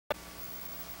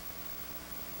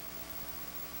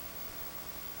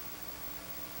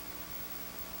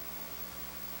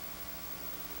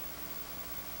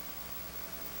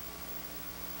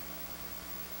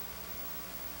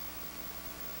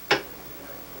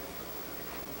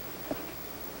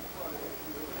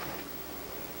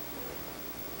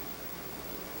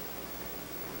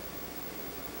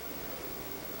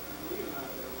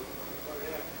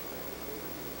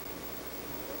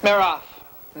They're off.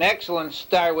 An excellent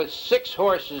start with 6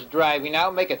 horses driving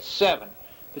out. Make it 7.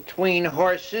 Between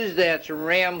horses, that's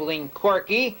Rambling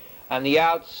Corky. On the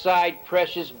outside,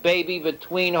 Precious Baby.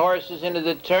 Between horses into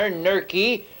the turn,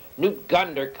 Nurky. Newt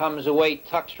Gunder comes away,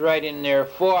 tucks right in there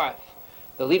 4th.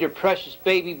 The leader, Precious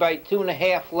Baby, by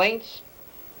 2.5 lengths.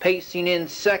 Pacing in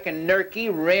 2nd, Nurky.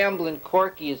 Rambling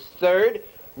Corky is 3rd.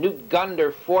 Newt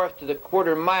Gunder 4th to the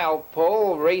quarter-mile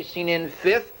pole. Racing in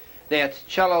 5th. That's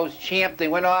Cello's Champ. They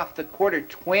went off the quarter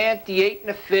 28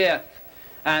 1/5.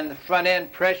 On the front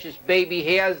end, Precious Baby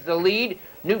has the lead.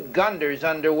 Newt Gunder's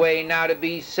underway now to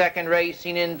be 2nd,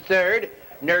 racing in 3rd.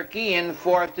 Nurky in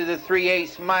 4th to the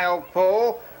 3/8 mile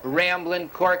pole. Ramblin'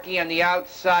 Corky on the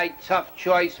outside. Tough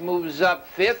Choice moves up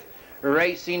 5th.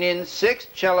 Racing in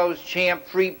 6th. Cello's Champ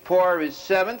Free Pour is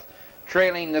 7th.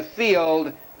 Trailing the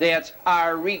field, that's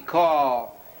Our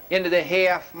Recall. Into the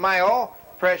half mile.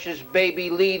 Precious Baby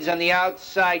leads on the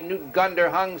outside. Newt Gunder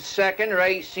hung 2nd,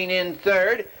 racing in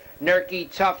 3rd. Nurky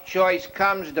Tough Choice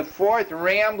comes to 4th.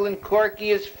 Ramblin' Corky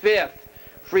is 5th.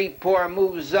 Free Pour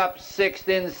moves up 6th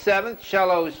in 7th.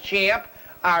 Cello's Champ,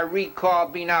 Our Recall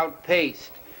being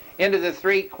outpaced. Into the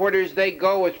 3/4 they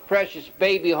go with Precious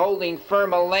Baby holding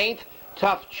firm a length.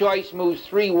 Tough Choice moves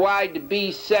 3 wide to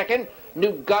be 2nd.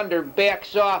 Newt Gunder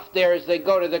backs off there as they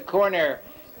go to the corner.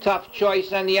 Tough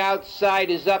Choice on the outside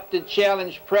is up to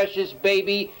challenge Precious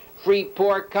Baby. Free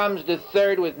Pour comes to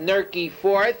 3rd with Nurky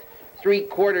 4th.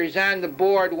 3/4 on the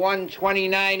board,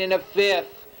 129 1/5.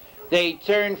 They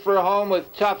turn for home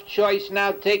with Tough Choice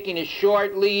now taking a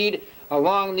short lead.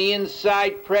 Along the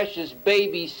inside, Precious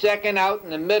Baby 2nd out in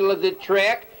the middle of the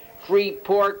track. Free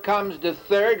Pour comes to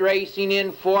 3rd, racing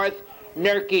in 4th,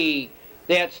 Nurky.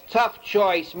 That's Tough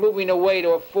Choice moving away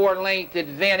to a 4-length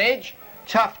advantage.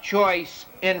 Tough Choice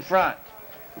in front.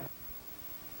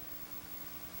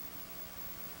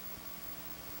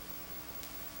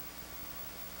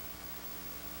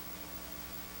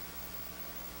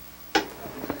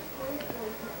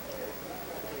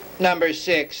 Number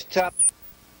 6, Tough